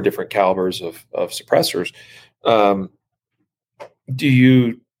whatever, or different calibers of suppressors? Do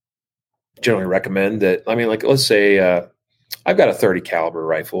you generally recommend that? I mean, let's say I've got a 30 caliber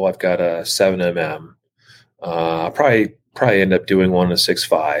rifle. I've got a 7mm. I'll probably end up doing one a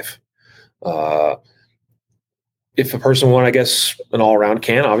 6.5. If a person wanted, I guess, an all-around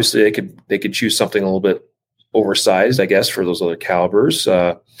can, obviously they could choose something a little bit oversized, I guess, for those other calibers.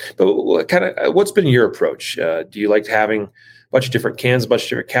 But what's been your approach? Do you like having a bunch of different cans, a bunch of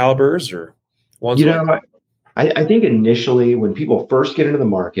different calibers, or ones? I think initially when people first get into the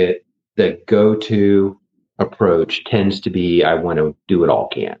market, the go-to approach tends to be, I want to do it all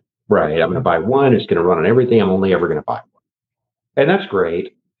can, right? I'm going to buy one. It's going to run on everything. I'm only ever going to buy one. And that's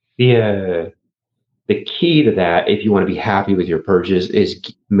great. The key to that, if you want to be happy with your purchase, is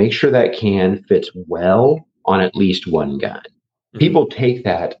make sure that can fits well on at least one gun. Mm-hmm. People take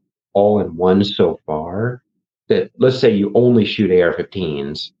that all in one so far that, let's say you only shoot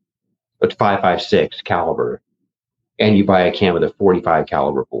AR-15s, but 5.56 caliber, and you buy a can with a 45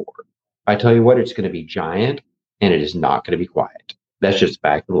 caliber bore. I tell you what, it's going to be giant, and it is not going to be quiet. That's just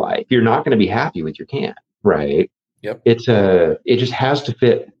fact of life. You're not going to be happy with your can, right? Yep. It just has to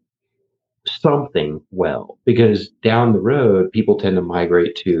fit something well, because down the road, people tend to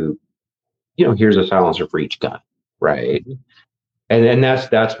migrate to, here's a silencer for each gun, right? Mm-hmm. And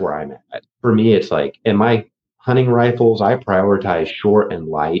that's where I'm at. For me, it's like, in my hunting rifles, I prioritize short and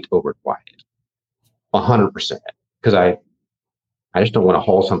light over quiet, 100%, because I just don't want to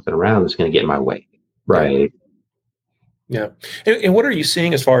haul something around that's going to get in my way, right? Yeah. And what are you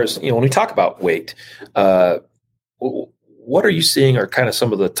seeing as far as, when we talk about weight, what are you seeing are kind of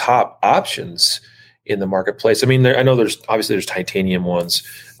some of the top options in the marketplace? I mean, I know there's titanium ones.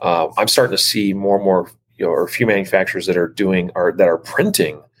 I'm starting to see more and more, or a few manufacturers that are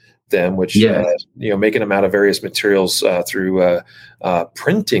printing them, which, making them out of various materials through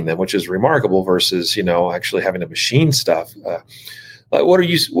printing them, which is remarkable versus, actually having to machine stuff.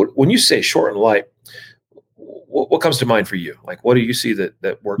 When you say short and light, what comes to mind for you? Like, what do you see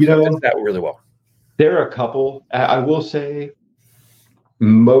that works that really well? There are a couple. I will say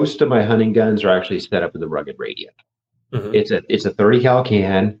most of my hunting guns are actually set up with a rugged radius. Mm-hmm. It's a 30 cal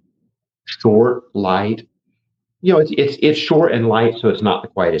can, short, light. It's short and light, so it's not the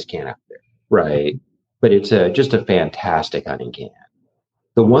quietest can out there, right? But it's just a fantastic hunting can.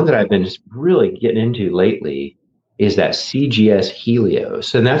 The one that I've been really getting into lately is that CGS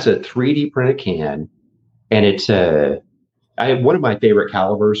Helios, and that's a 3D printed can, and it's one of my favorite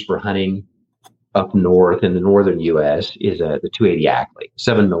calibers for hunting up north in the northern U.S. is the 280 Ackley,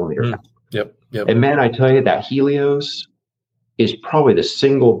 7mm. Yep. And man, I tell you, that Helios is probably the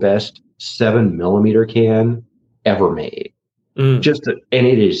single best 7mm can ever made. And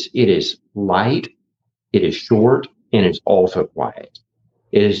it is light, it is short, and it's also quiet.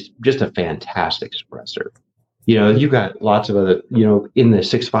 It is just a fantastic suppressor. You've got lots of other, in the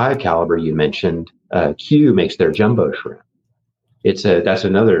 6.5 caliber you mentioned, Q makes their jumbo shrimp. That's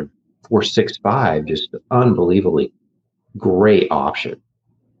another for 6.5, just unbelievably great option.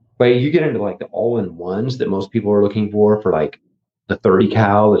 But you get into like the all-in-ones that most people are looking for like the 30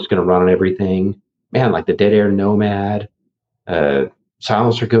 cal that's going to run on everything. Man, like the Dead Air Nomad,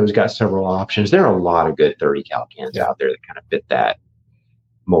 Silencer Co's got several options. There are a lot of good 30 cal cans out there that kind of fit that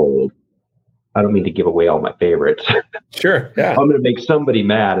mold. I don't mean to give away all my favorites. Sure. Yeah. I'm going to make somebody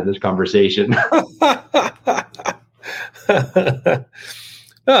mad in this conversation.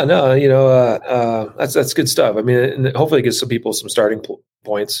 No, that's good stuff. I mean, and hopefully it gives some people some starting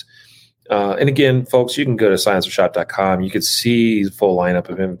points. And again, folks, you can go to silencershop.com. You can see the full lineup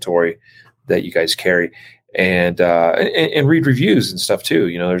of inventory that you guys carry, and read reviews and stuff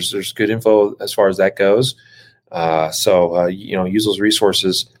too. There's good info as far as that goes. So use those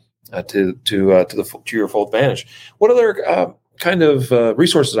resources to your full advantage. What other kind of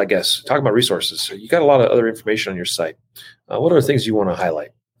resources? I guess talk about resources. So you got a lot of other information on your site. What are things you want to highlight?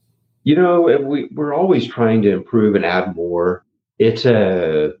 We're always trying to improve and add more.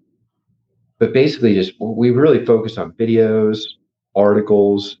 But basically, just we really focus on videos,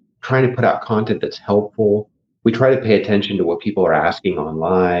 articles, trying to put out content that's helpful. We try to pay attention to what people are asking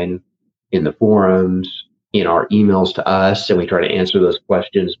online, in the forums, in our emails to us, and we try to answer those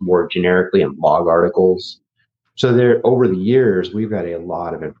questions more generically in blog articles. So over the years, we've got a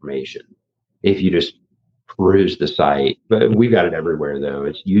lot of information. If you just peruse the site, but we've got it everywhere though.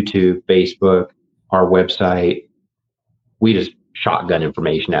 It's YouTube, Facebook, our website. We just shotgun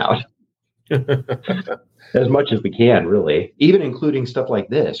information out as much as we can, really, even including stuff like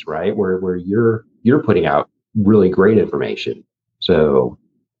this, right? Where you're putting out really great information. So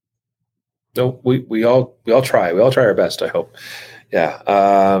no, we all try. We all try our best, I hope.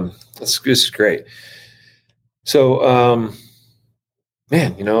 Yeah. This is great. So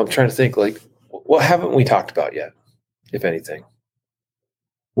man, I'm trying to think, like, what haven't we talked about yet, if anything?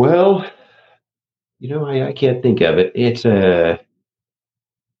 Well, I can't think of it. It's let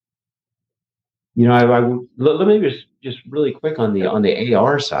me just really quick on the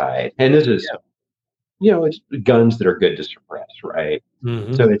AR side, and this is, it's guns that are good to suppress, right?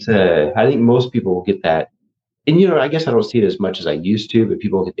 Mm-hmm. So it's I think most people will get that, and I guess I don't see it as much as I used to, but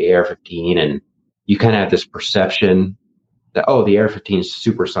people get the AR-15, and you kind of have this perception that, the AR-15 is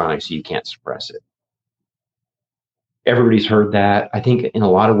supersonic, so you can't suppress it. Everybody's heard that. I think in a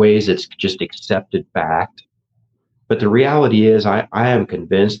lot of ways it's just accepted fact. But the reality is I am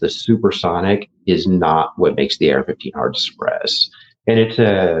convinced the supersonic is not what makes the AR-15 hard to suppress. And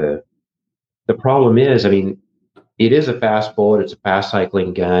the problem is, it is a fast bullet, it's a fast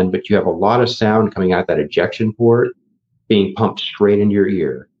cycling gun, but you have a lot of sound coming out that ejection port being pumped straight into your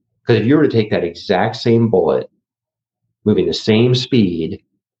ear. Because if you were to take that exact same bullet, moving the same speed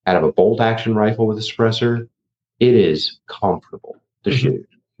out of a bolt action rifle with a suppressor, it is comfortable to shoot,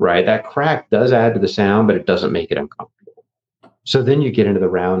 right? That crack does add to the sound, but it doesn't make it uncomfortable. So then you get into the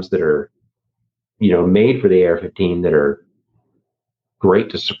rounds that are, made for the AR-15 that are great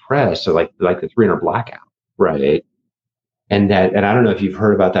to suppress. So like the 300 Blackout, right? And I don't know if you've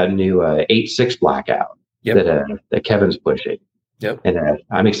heard about that new 8.6 Blackout that Kevin's pushing. Yep. And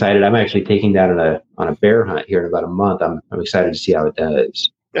I'm excited. I'm actually taking that on a bear hunt here in about a month. I'm excited to see how it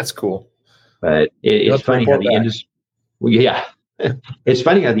does. That's cool. But it's funny how the industry. Well, yeah, it's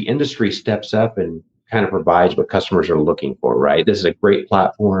funny how the industry steps up and kind of provides what customers are looking for. Right. This is a great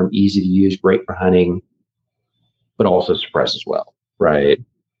platform, easy to use, great for hunting, but also suppress as well. Right.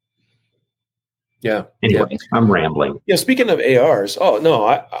 Yeah. Anyway, I'm rambling. Yeah. Speaking of ARs,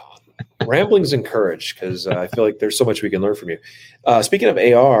 rambling's encouraged because I feel like there's so much we can learn from you. Speaking of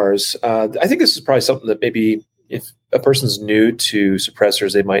ARs, I think this is probably something that maybe if a person's new to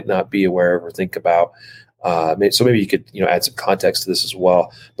suppressors, they might not be aware of or think about. So maybe you could, add some context to this as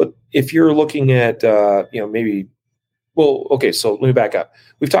well. But if you're looking at, so let me back up.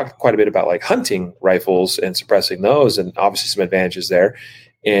 We've talked quite a bit about like hunting rifles and suppressing those, and obviously some advantages there.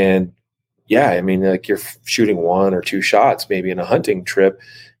 And yeah, like you're shooting 1 or 2 shots maybe in a hunting trip.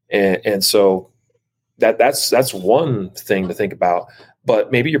 And so that's one thing to think about.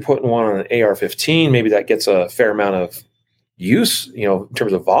 But maybe you're putting one on an AR-15. Maybe that gets a fair amount of use, in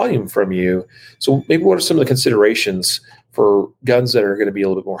terms of volume from you. So maybe what are some of the considerations for guns that are going to be a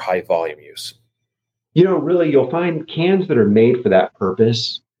little bit more high volume use? Really, you'll find cans that are made for that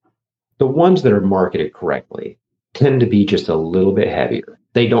purpose. The ones that are marketed correctly tend to be just a little bit heavier.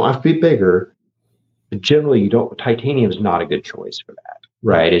 They don't have to be bigger, but generally titanium is not a good choice for that.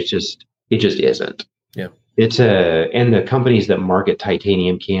 Right. It just isn't. Yeah. And the companies that market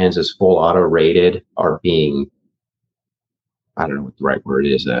titanium cans as full auto rated are being, I don't know what the right word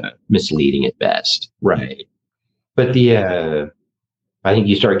is, misleading at best. Right. But I think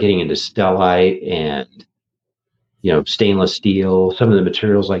you start getting into stellite and, stainless steel, some of the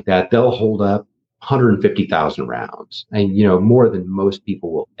materials like that, they'll hold up 150,000 rounds and, more than most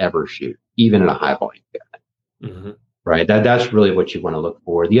people will ever shoot, even in a high volume gun. Mm-hmm. Right. That's really what you want to look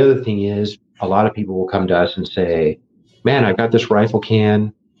for. The other thing is a lot of people will come to us and say, man, I've got this rifle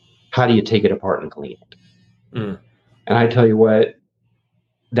can. How do you take it apart and clean it? Mm. And I tell you what,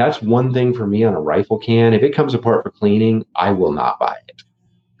 that's one thing for me on a rifle can. If it comes apart for cleaning, I will not buy it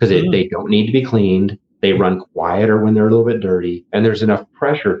because they don't need to be cleaned. They run quieter when they're a little bit dirty, and there's enough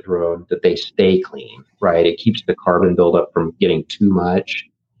pressure through them that they stay clean, right? It keeps the carbon buildup from getting too much.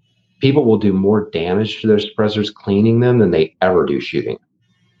 People will do more damage to their suppressors cleaning them than they ever do shooting.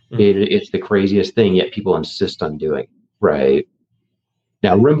 It's the craziest thing, yet people insist on doing, right?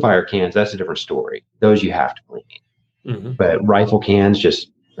 Now, rimfire cans, that's a different story. Those you have to clean. But rifle cans, just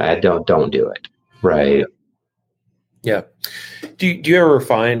don't do it, right? Yeah. Do you ever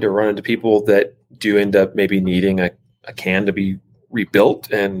find or run into people that do end up maybe needing a can to be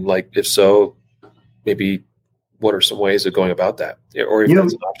rebuilt? And like, if so, maybe what are some ways of going about that? Or if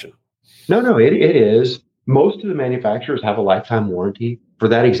that's an option? No, it is. Most of the manufacturers have a lifetime warranty for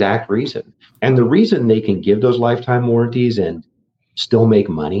that exact reason. And the reason they can give those lifetime warranties and still make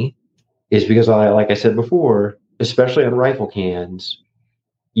money is because, like I said before, especially on rifle cans,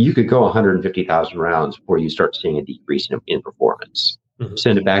 you could go 150,000 rounds before you start seeing a decrease in performance.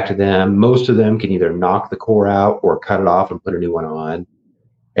 Send it back to them. Most of them can either knock the core out or cut it off and put a new one on.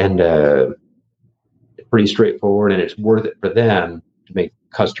 And pretty straightforward, and it's worth it for them to make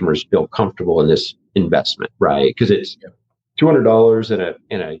customers feel comfortable in this investment, right? Because it's $200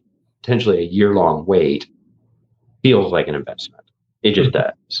 in a potentially a year-long wait feels like an investment. It just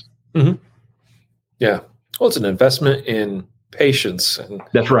does. Yeah. Well, it's an investment in patience. And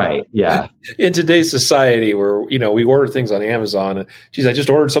that's right. Yeah. In today's society where, we order things on Amazon, and geez, I just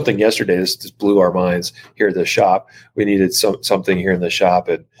ordered something yesterday. This just blew our minds here at the shop. We needed something here in the shop,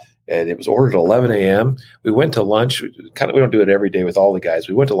 and it was ordered at 11 a.m. We went to lunch. We don't do it every day with all the guys.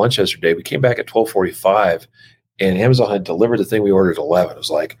 We went to lunch yesterday. We came back at 12:45, and Amazon had delivered the thing we ordered at 11. It was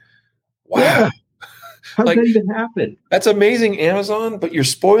like, wow. Yeah. How did that even happen? That's amazing, Amazon, but you're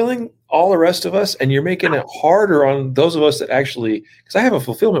spoiling all the rest of us, and you're making it harder on those of us that actually, because I have a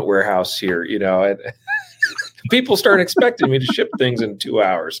fulfillment warehouse here, and people start expecting me to ship things in 2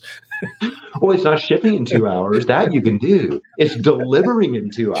 hours. Well, it's not shipping in 2 hours. That you can do. It's delivering in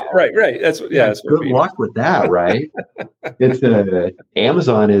 2 hours. Right. That's good luck with that, right? It's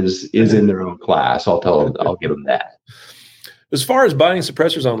Amazon is in their own class. I'll give them that. As far as buying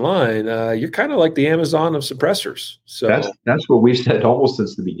suppressors online, you're kind of like the Amazon of suppressors. So that's what we've said almost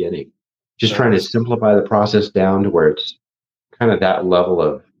since the beginning. Just trying to simplify the process down to where it's kind of that level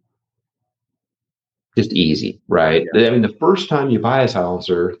of just easy, right? Yeah. I mean, the first time you buy a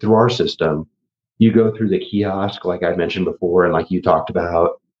silencer through our system, you go through the kiosk, like I mentioned before, and like you talked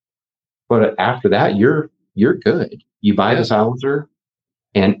about. But after that, you're good. You buy the silencer,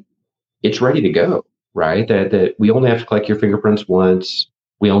 and it's ready to go. Right? That we only have to collect your fingerprints once.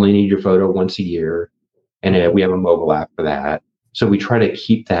 We only need your photo once a year. And we have a mobile app for that. So we try to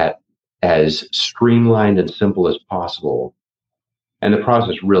keep that as streamlined and simple as possible. And the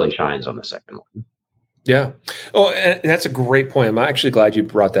process really shines on the second one. Yeah. Oh, and that's a great point. I'm actually glad you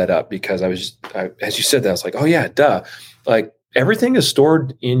brought that up because as you said that, I was like, oh yeah, duh. Like everything is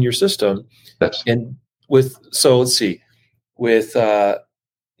stored in your system. Let's see, with,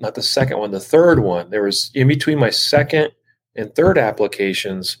 not the second one, the third one, there was in between my second and third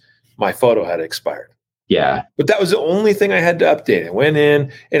applications, my photo had expired. Yeah. But that was the only thing I had to update. I went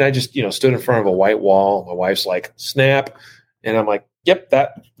in and I just, stood in front of a white wall. My wife's like, snap. And I'm like, yep,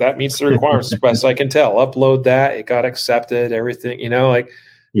 that meets the requirements as best I can tell. Upload that. It got accepted, everything,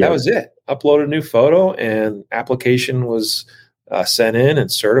 that was it. Uploaded a new photo and application was sent in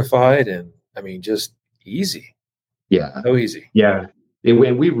and certified. And I mean, just easy. Yeah. So easy. Yeah. And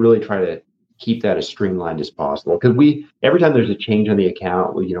we really try to keep that as streamlined as possible because every time there's a change on the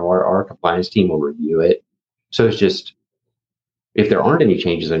account, our compliance team will review it. So it's just, if there aren't any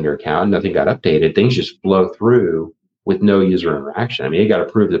changes on your account, nothing got updated, things just flow through with no user interaction. I mean, it got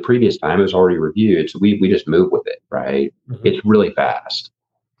approved the previous time, it was already reviewed. So we just move with it, right? Mm-hmm. It's really fast.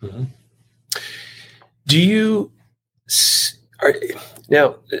 Mm-hmm.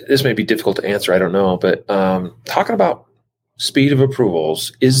 Now, this may be difficult to answer, I don't know, but talking about speed of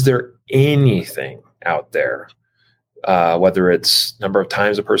approvals, is there anything out there, whether it's number of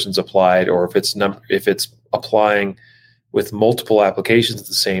times a person's applied or if it's applying with multiple applications at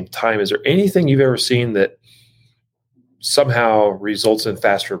the same time, is there anything you've ever seen that somehow results in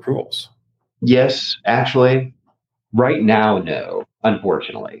faster approvals? Yes, actually. Right now, no,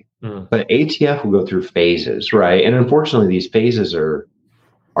 unfortunately. But ATF will go through phases, right? And unfortunately, these phases are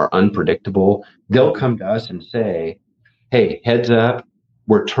unpredictable. They'll come to us and say, hey, heads up,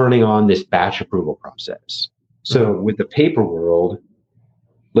 we're turning on this batch approval process. So with the paper world,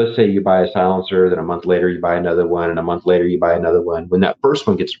 let's say you buy a silencer, then a month later you buy another one, and a month later you buy another one. When that first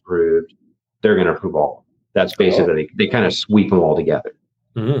one gets approved, they're going to approve all of them. That's basically, they kind of sweep them all together.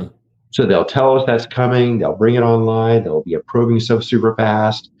 Mm-hmm. So they'll tell us that's coming, they'll bring it online, they'll be approving stuff super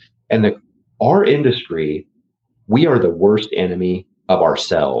fast. And the our industry, we are the worst enemy of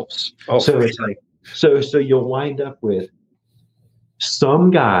ourselves. Oh, so for it's sure. like, so you'll wind up with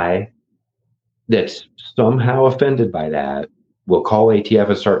some guy that's somehow offended by that will call ATF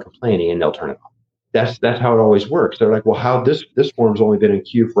and start complaining, and they'll turn it off. That's how it always works. They're like, well, how this form's only been in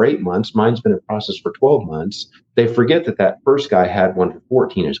queue for 8 months, mine's been in process for 12 months. They forget that first guy had one for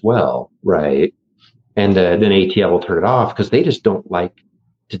 14 as well, right? And then ATF will turn it off because they just don't like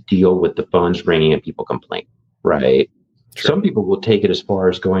to deal with the phones ringing and people complain, right? Sure. Some people will take it as far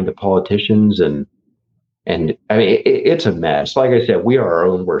as going to politicians, and I mean, it's a mess. Like I said, we are our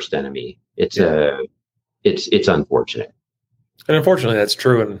own worst enemy. It's unfortunate. And unfortunately, that's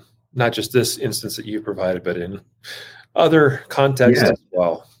true in not just this instance that you provided, but in other contexts as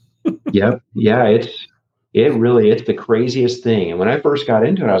well. Yep. Yeah. It's the craziest thing. And when I first got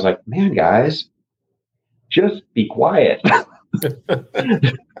into it, I was like, man, guys, just be quiet.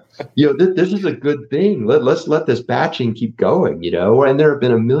 This is a good thing. Let's let this batching keep going, and there have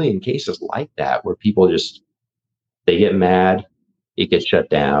been a million cases like that where people they get mad, it gets shut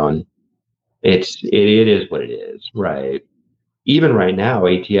down. It is what it is, right? Even right now,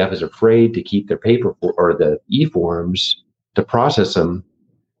 ATF is afraid to keep their paper or the e-forms to process them,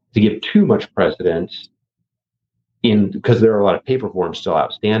 to give too much precedence because there are a lot of paper forms still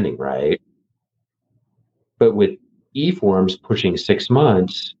outstanding, right? But with e-forms pushing 6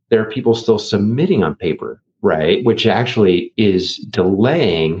 months, there are people still submitting on paper, right? Which actually is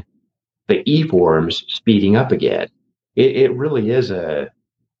delaying the e-forms speeding up again. It really is like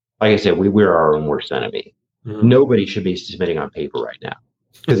I said, we're our own worst enemy. Mm-hmm. Nobody should be submitting on paper right now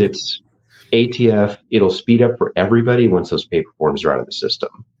because it's ATF. It'll speed up for everybody once those paper forms are out of the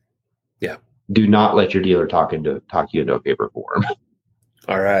system. Yeah. Do not let your dealer talk you into a paper form.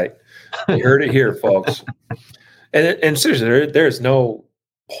 All right. You heard it here, folks. And seriously, there's no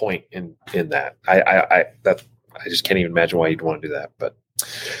point in that. I just can't even imagine why you'd want to do that. But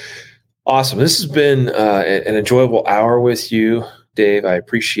awesome. This has been an enjoyable hour with you, Dave. I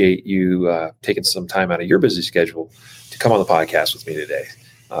appreciate you taking some time out of your busy schedule to come on the podcast with me today.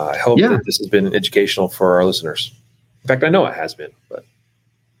 I hope that this has been educational for our listeners. In fact, I know it has been. But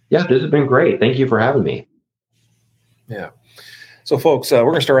yeah, this has been great. Thank you for having me. Yeah. So, folks, we're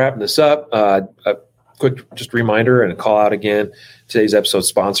going to start wrapping this up. A quick just reminder and a call out again. Today's episode is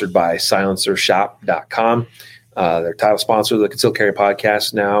sponsored by silencershop.com. Their title sponsor of the Concealed Carry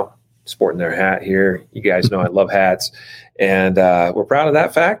podcast now, sporting their hat here. You guys know I love hats. And we're proud of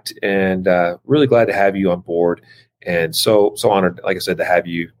that fact and really glad to have you on board. And so honored, like I said, to have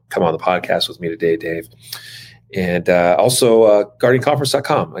you come on the podcast with me today, Dave. And also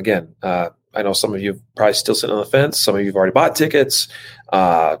guardianconference.com. Again, I know some of you are probably still sitting on the fence. Some of you have already bought tickets.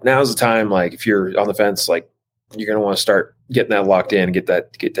 Now's the time. Like if you're on the fence, like you're going to want to start getting that locked in and get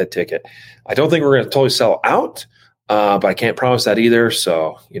that ticket. I don't think we're going to totally sell out, but I can't promise that either.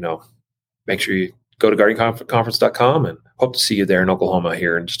 So, make sure you go to guardianconference.com and hope to see you there in Oklahoma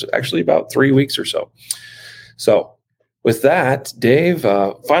here in just actually about 3 weeks or so. So with that, Dave,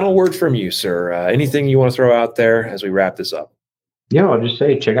 final word from you, sir. Anything you want to throw out there as we wrap this up? Yeah, I'll just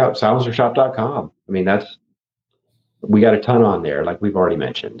say, check out silencershop.com. I mean, we got a ton on there, like we've already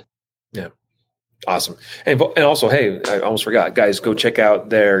mentioned. Yeah. Awesome. And also, hey, I almost forgot, guys, go check out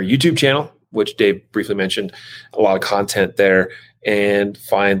their YouTube channel, which Dave briefly mentioned. A lot of content there, and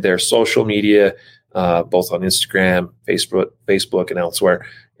find their social media, both on Instagram, Facebook, and elsewhere.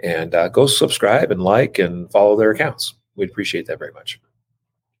 And go subscribe and like and follow their accounts. We'd appreciate that very much.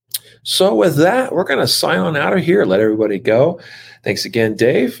 So with that, we're going to sign on out of here. Let everybody go. Thanks again,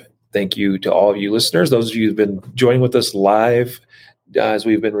 Dave. Thank you to all of you listeners, those of you who've been joining with us live as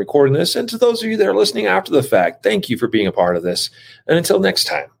we've been recording this, and to those of you that are listening after the fact, thank you for being a part of this. And until next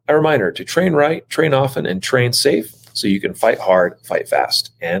time, a reminder to train right, train often, and train safe so you can fight hard, fight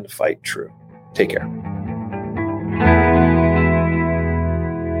fast, and fight true. Take care.